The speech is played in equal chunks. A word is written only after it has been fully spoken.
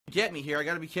get me here. I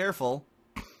gotta be careful.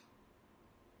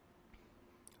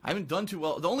 I haven't done too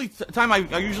well. The only time I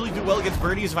usually do well against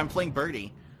Birdie is if I'm playing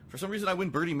Birdie. For some reason I win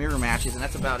Birdie mirror matches, and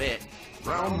that's about it.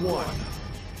 Round 1.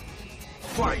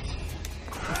 Fight!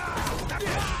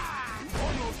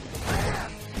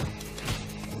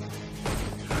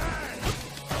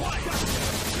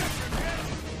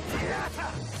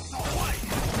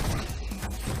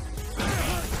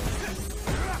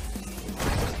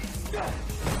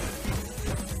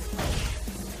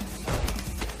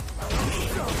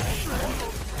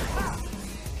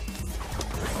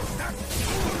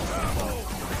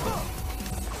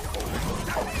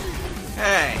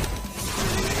 Hey.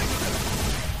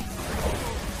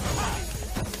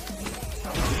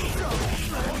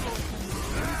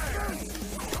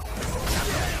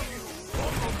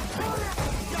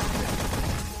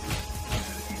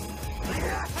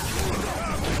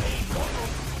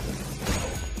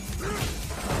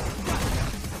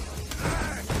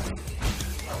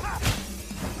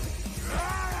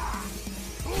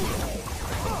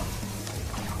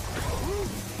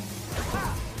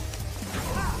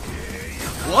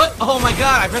 What? Oh my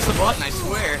god, I pressed the button, I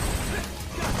swear.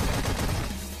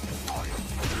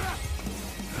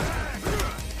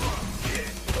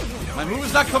 My move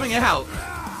is not coming out.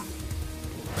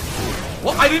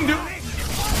 What? I didn't do...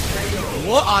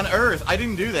 What on earth? I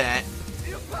didn't do that.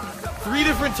 3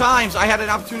 different times I had an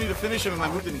opportunity to finish him and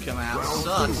my move didn't come out.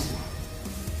 Sucks.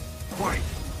 Fight!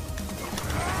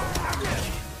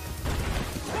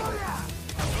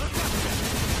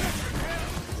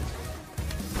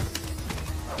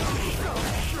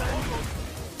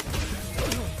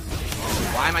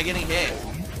 Why am I getting hit?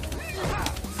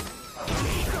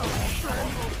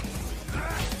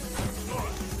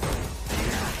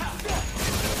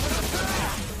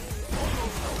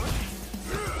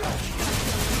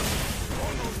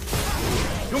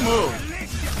 Good move.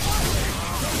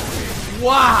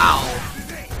 Wow.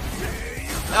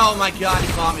 Oh my god,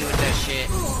 he caught me with that shit.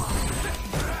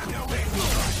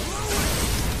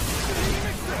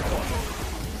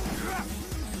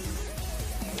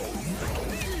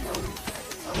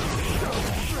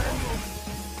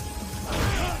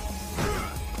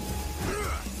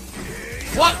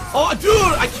 What? Oh, dude,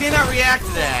 I cannot react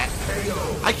to that.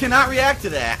 I cannot react to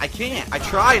that. I can't. I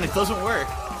try and it doesn't work.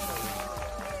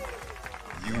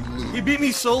 He beat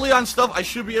me solely on stuff I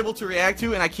should be able to react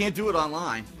to, and I can't do it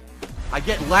online. I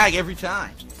get lag every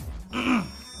time.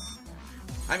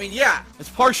 I mean, yeah, it's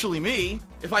partially me.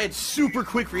 If I had super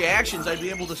quick reactions, I'd be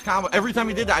able to combo. Every time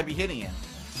he did that, I'd be hitting him.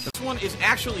 This one is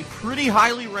actually pretty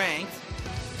highly ranked.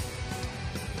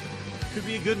 Could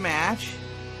be a good match.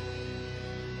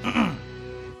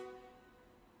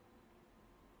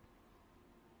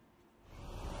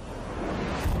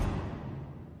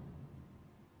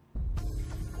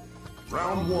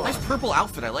 Round 1. Nice purple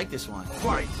outfit. I like this one.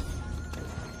 Fight!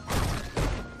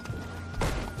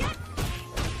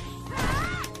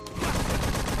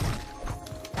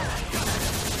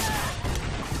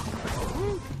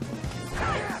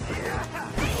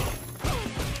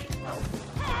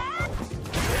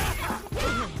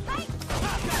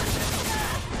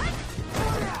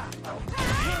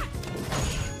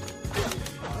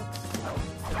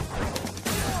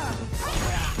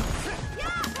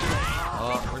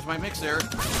 My mixer.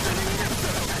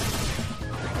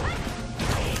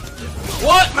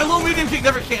 What? My low medium kick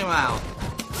never came out.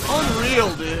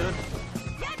 Unreal, dude.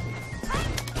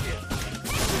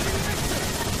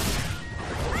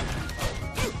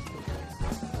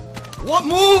 What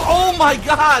move? Oh my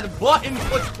god! Button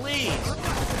push, please.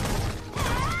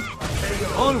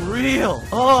 Unreal.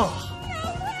 Oh.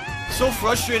 So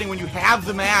frustrating when you have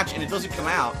the match and it doesn't come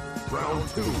out. Round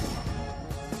 2.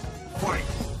 Fight!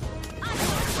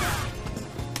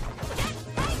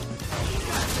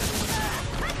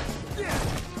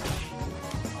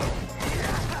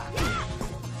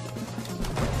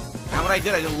 Now what I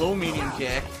did a low medium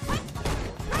kick.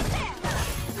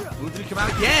 Move didn't come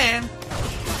out again.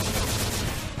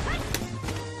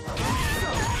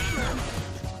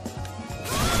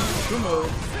 Good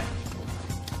move.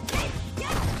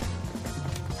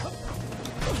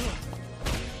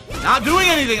 Not doing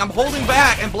anything. I'm holding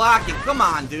back and blocking. Come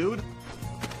on, dude.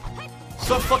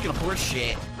 So fucking horse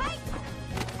shit.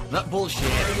 Not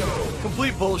bullshit.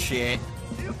 Complete bullshit.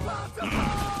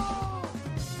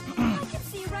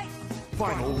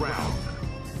 Final round.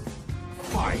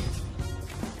 Fight!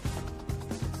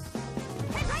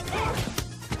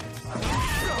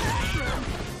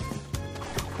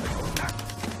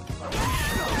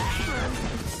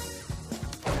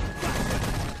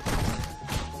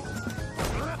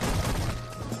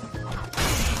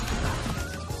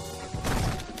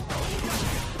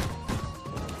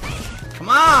 Come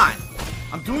on!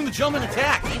 I'm doing the jump and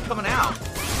attack. It ain't coming out.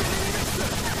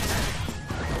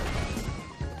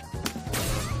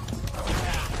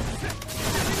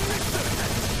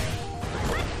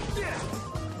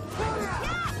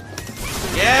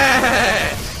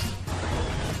 Yes!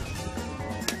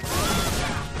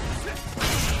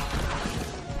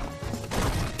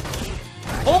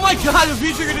 Oh my god, the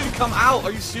V-trigger didn't come out.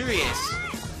 Are you serious?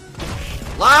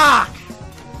 Lock!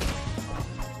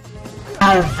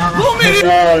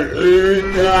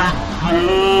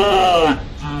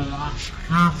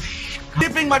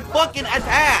 Skipping my fucking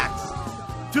attacks!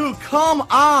 Dude, come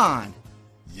on!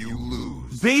 You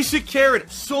lose. Basic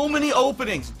carrot, so many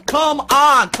openings. Come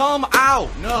on, come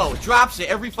out! No, drops it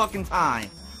every fucking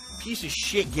time. Piece of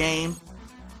shit game.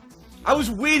 I was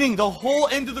waiting the whole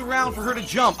end of the round for her to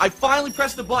jump. I finally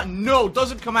pressed the button. No,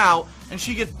 doesn't come out. And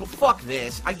she gets... Fuck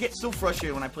this. I get so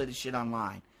frustrated when I play this shit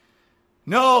online.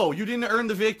 No, you didn't earn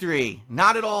the victory.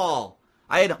 Not at all.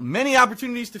 I had many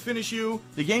opportunities to finish you.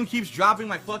 The game keeps dropping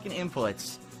my fucking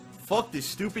inputs. Fuck this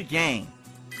stupid game.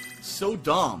 So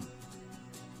dumb.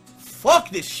 Fuck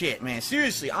this shit, man.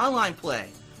 Seriously, online play.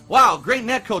 Wow, great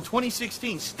netcode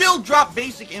 2016. Still drop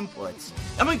basic inputs.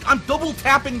 I mean, I'm double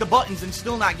tapping the buttons and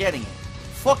still not getting it.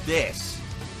 Fuck this.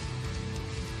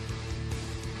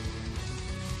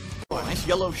 Oh, nice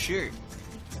yellow shirt.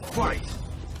 Fight.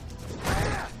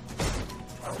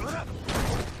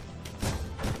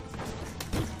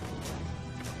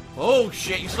 Oh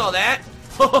shit, you saw that?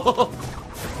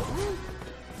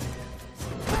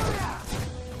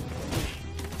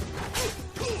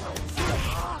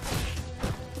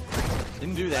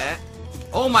 Didn't do that.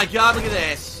 Oh my god, look at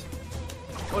this.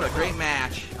 What a great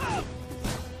match.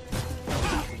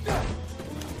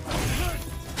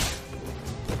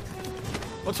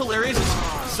 What's hilarious is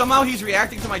somehow he's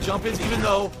reacting to my jump-ins even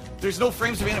though there's no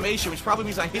frames of animation, which probably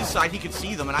means on his side he can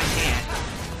see them and I can't.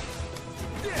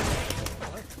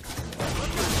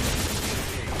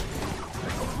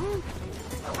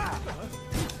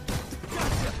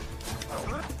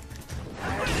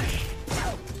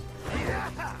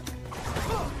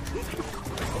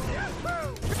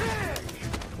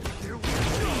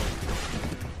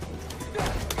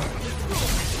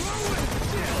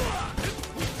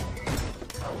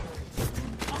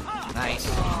 Nice.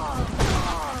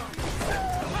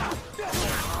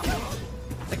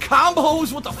 The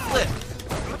combos with the flip.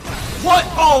 What?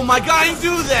 Oh my god, I didn't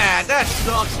do that. That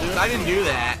sucks, dude. I didn't do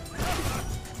that.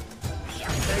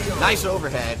 Nice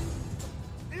overhead.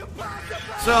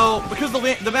 So, because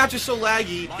the match is so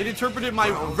laggy, it interpreted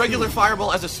my regular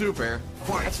fireball as a super.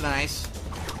 That's nice.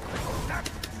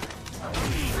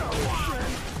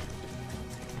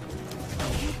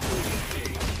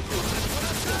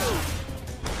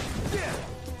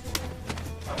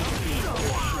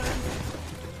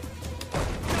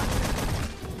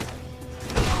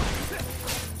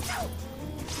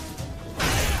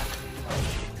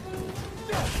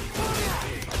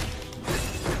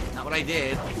 Not what I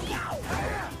did.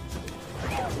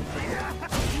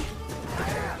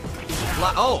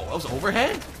 Oh, that was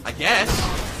overhead? I guess.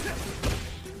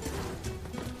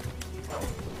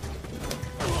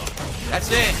 That's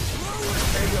it.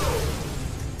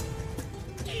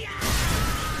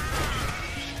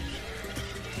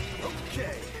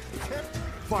 Okay.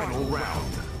 Final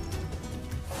round.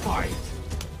 Fight.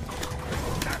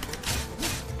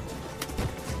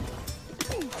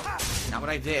 Not what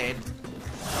I did.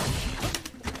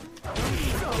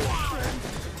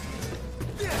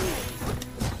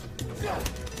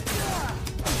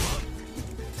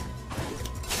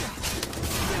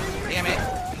 Damn it.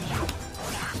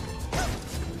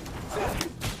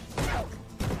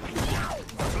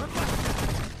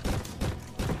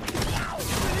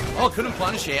 Oh, couldn't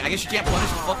punish it. I guess you can't punish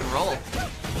the fucking roll.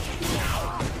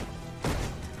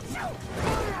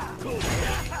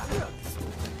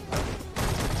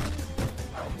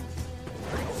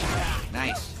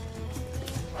 Nice.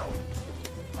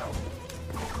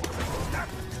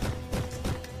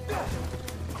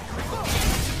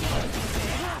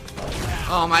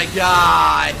 Oh my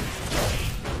god!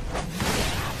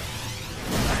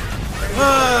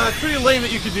 It's pretty lame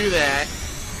that you could do that.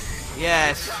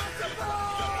 Yes.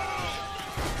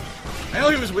 I know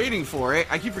he was waiting for it.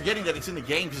 I keep forgetting that it's in the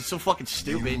game because it's so fucking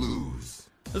stupid. You lose.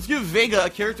 Let's give Vega, a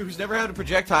character who's never had a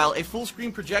projectile, a full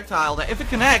screen projectile that, if it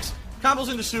connects,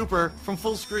 combos into super from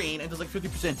full screen and does like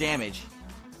 50% damage.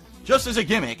 Just as a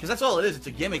gimmick, because that's all it is. It's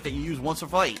a gimmick that you use once a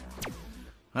fight.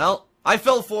 Well, I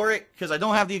fell for it because I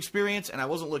don't have the experience and I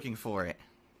wasn't looking for it.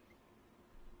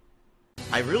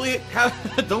 I really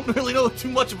don't really know too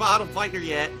much about how to fight her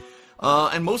yet.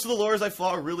 And most of the lures I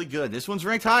fought are really good. This one's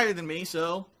ranked higher than me,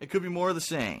 so it could be more of the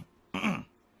same.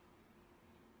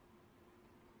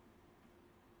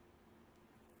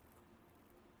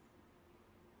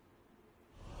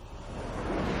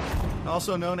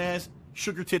 Also known as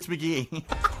Sugar Tits McGee.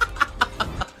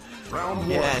 Round 1.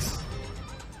 Yes.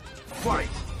 Fight.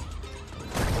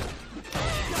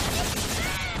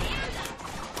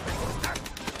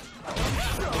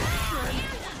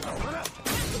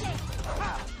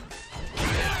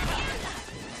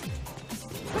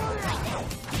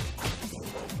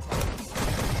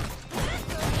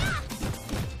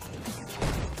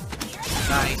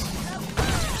 Nice.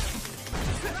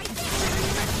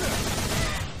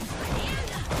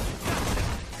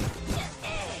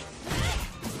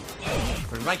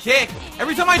 Where's my kick?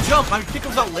 Every time I jump, my kick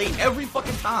comes out late. Every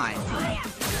fucking time.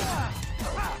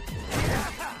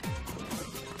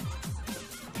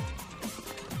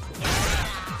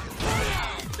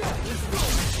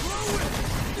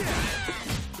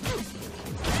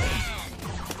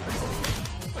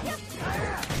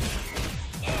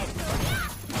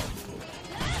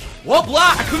 What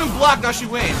block? I couldn't block, now she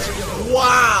wins.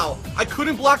 Wow! I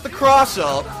couldn't block the cross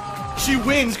up. She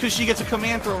wins because she gets a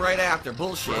command throw right after.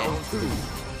 Bullshit. Round 2.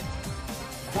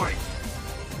 Fight.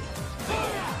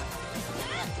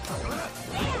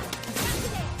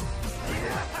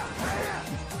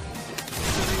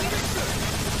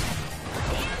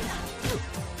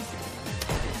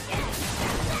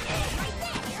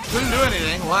 Couldn't do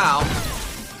anything. Wow.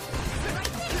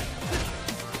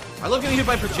 I love getting hit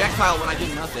by projectile when I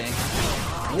did nothing.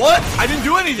 What? I didn't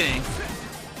do anything.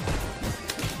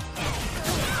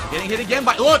 Getting hit again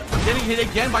by... Look! I'm getting hit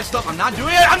again by stuff. I'm not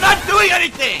doing it! I'm not doing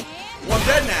anything! Well, I'm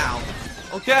dead now.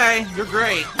 Okay, you're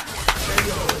great.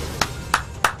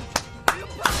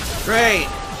 Great.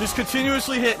 Just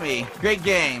continuously hit me. Great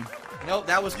game. Nope,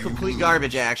 that was complete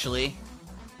garbage, actually.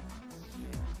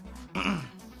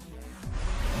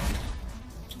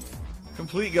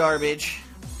 Complete garbage.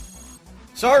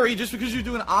 Sorry, just because you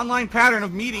do an online pattern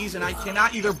of meaties and I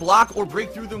cannot either block or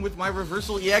break through them with my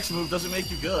reversal EX move doesn't make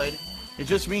you good. It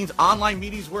just means online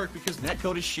meaties work because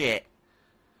netcode is shit.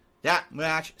 That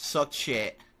match sucked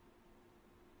shit.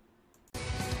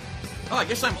 Oh, I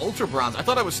guess I'm Ultra Bronze. I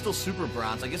thought I was still Super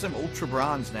Bronze. I guess I'm Ultra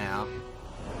Bronze now.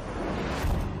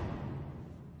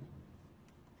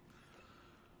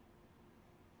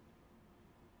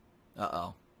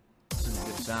 Uh-oh. This is a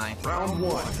good sign. Round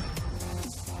 1.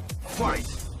 Fight.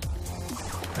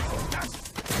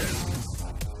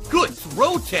 Good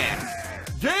throw tag.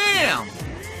 Damn.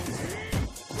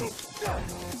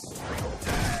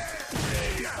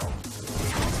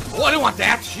 Oh, I didn't want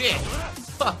that shit.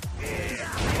 Huh.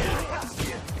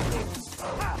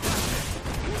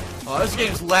 Oh, this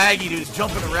game's laggy, dude. It's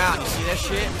jumping around. You see that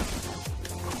shit?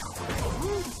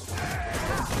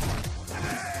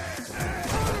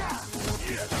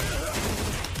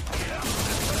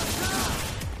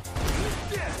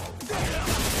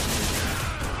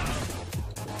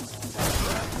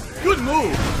 Good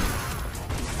move.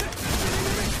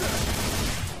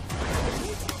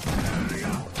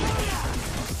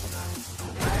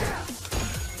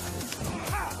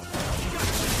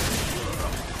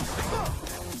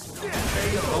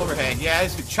 Overhead. Yeah,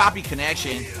 it's a choppy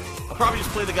connection. I'll probably just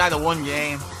play the guy the one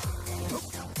game.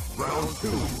 Round 2.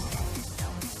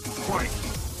 Fight.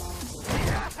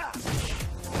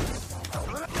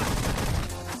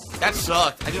 That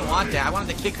sucked. I didn't want that. I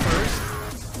wanted the kick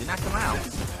first. Did not come out.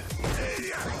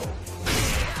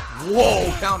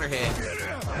 Whoa, counter hit.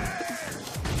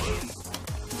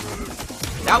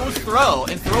 That was throw,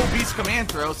 and throw beats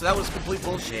command throw, so that was complete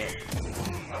bullshit.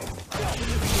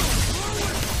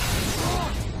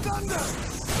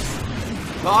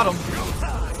 Got him.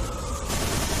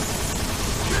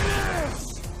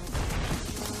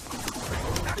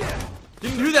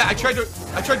 Didn't do that. I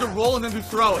tried to roll and then do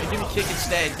throw. It gave me kick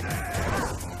instead.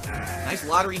 Nice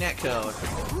lottery net code.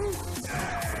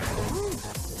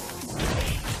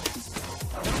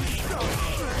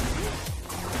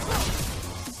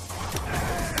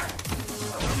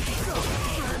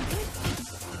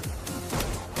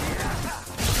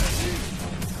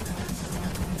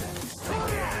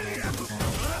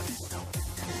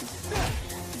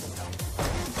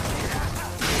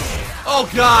 Oh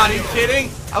god, are you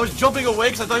kidding? I was jumping away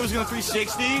because I thought he was going to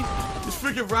 360. This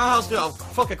freaking roundhouse did a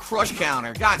fucking crush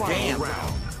counter. God damn.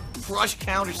 Crush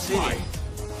counter city.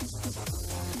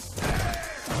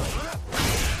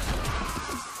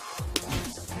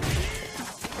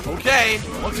 Okay,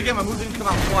 once again my move didn't come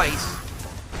out twice.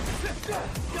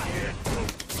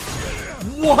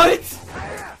 What?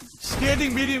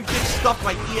 Standing medium kick stuffed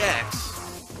my EX.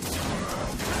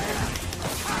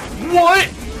 What?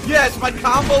 Yes, my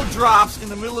combo drops in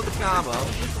the middle of the combo.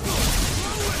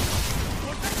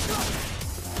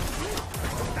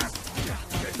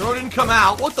 Throw didn't come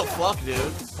out. What the fuck, dude?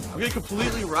 I'm getting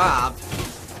completely robbed.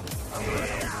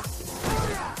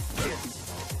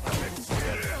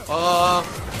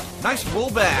 Nice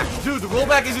rollback. Dude, the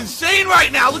rollback is insane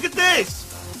right now. Look at this.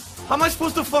 How am I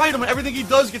supposed to fight him when everything he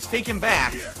does gets taken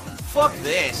back? Fuck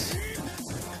this.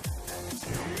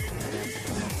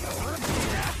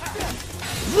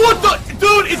 What the?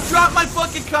 Dude, it dropped my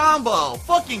fucking combo.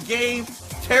 Fucking game.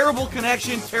 Terrible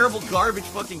connection. Terrible garbage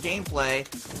fucking gameplay.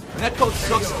 Netcode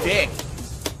sucks dick.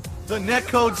 The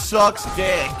netcode sucks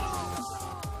dick.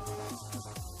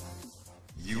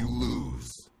 You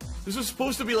lose. This was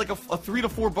supposed to be like a 3 to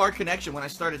 4 bar connection when I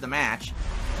started the match.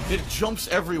 It jumps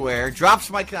everywhere.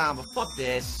 Drops my combo. Fuck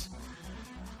this.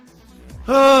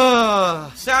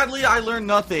 Sadly, I learned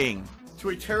nothing. To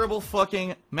a terrible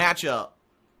fucking matchup.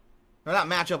 Or not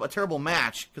matchup, a terrible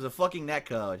match. Because of fucking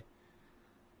netcode.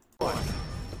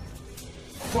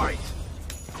 Fight.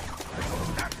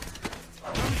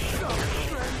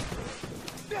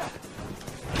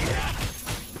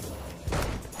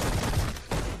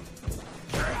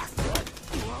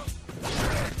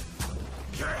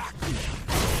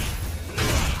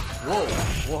 Whoa,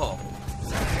 whoa.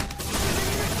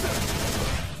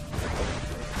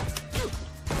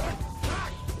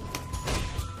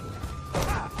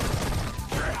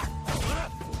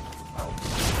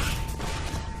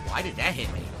 Why did that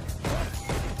hit me?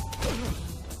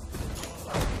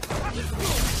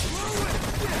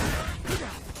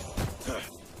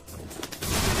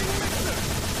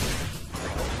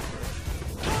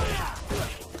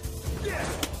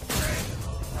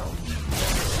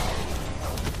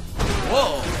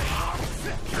 Whoa!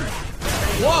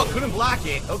 Whoa, couldn't block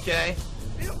it. Okay.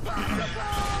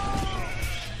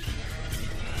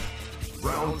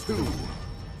 Round 2.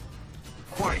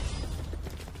 Fight.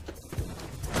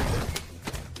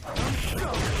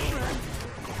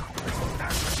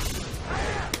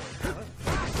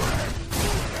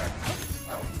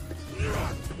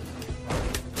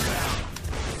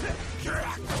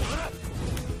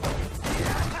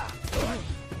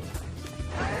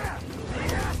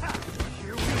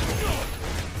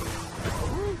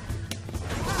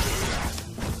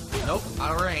 Nope,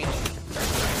 out of range.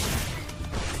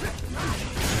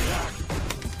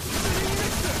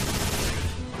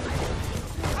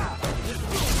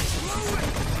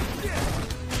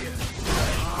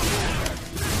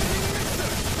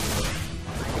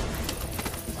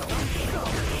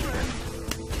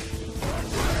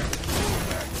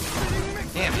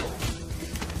 Damn it.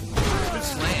 Good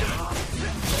slam.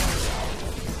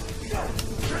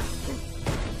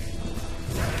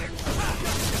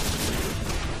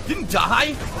 Didn't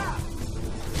die?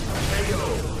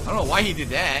 I don't know why he did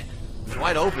that. It was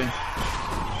wide open.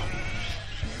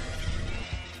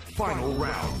 Final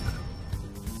round.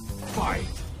 Fight.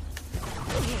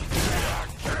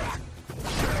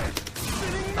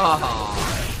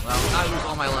 Oh, well, I lose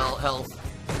all my health.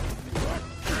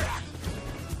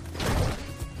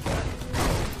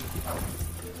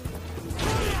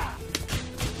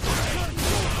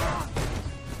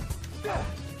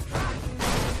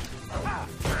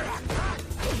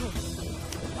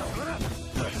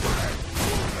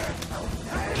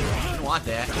 Didn't want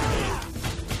that.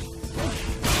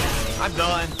 I'm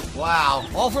done. Wow.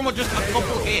 All from just a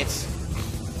couple hits.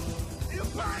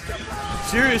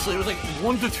 Seriously, it was like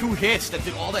 1 to 2 hits that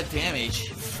did all that damage.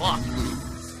 Fuck.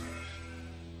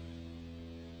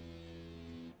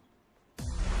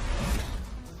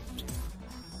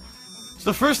 It's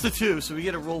the first of 2, so we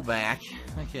get a rollback.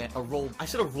 Okay, a roll. I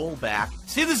said a rollback.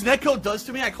 See what this netcode does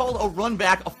to me? I called a run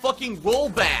back a fucking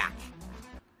rollback.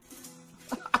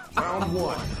 Round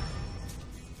 1.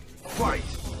 Fight.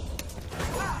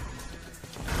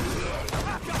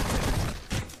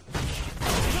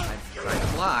 I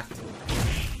blocked.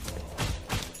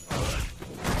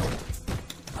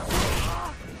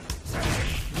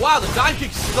 Wow, the dive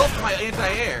kick stuffed my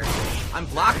anti-air. I'm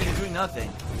blocking and doing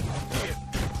nothing.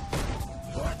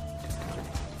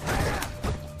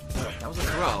 That was a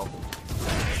throw.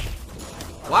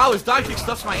 Wow, his dive kick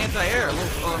stuffs my anti-air. A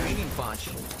little medium punch.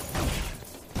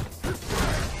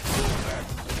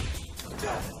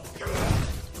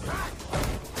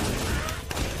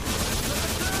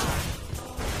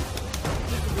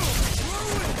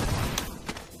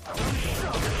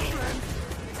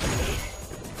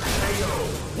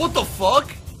 What the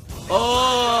fuck?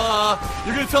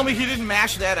 You're gonna tell me he didn't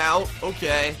mash that out?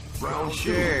 Okay. Round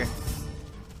Sure. 2.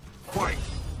 Fight.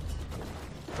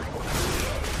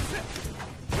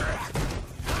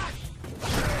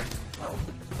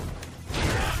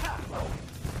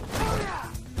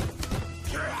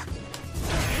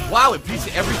 Wow, it beats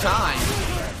it every time.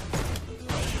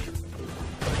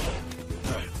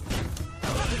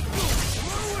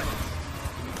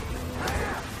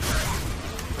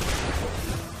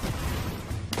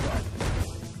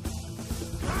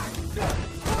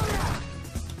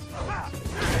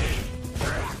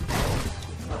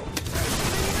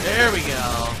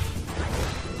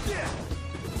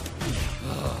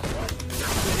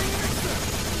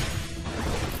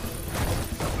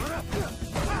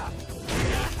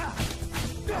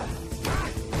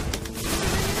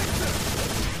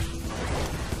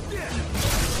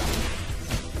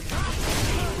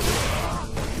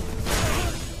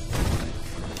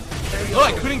 Oh,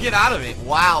 I couldn't get out of it.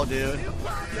 Wow, dude.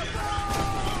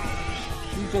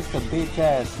 He's just a bitch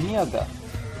ass nigga.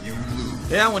 You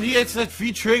lose. Yeah, when he hits that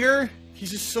V trigger,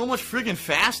 he's just so much friggin'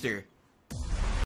 faster.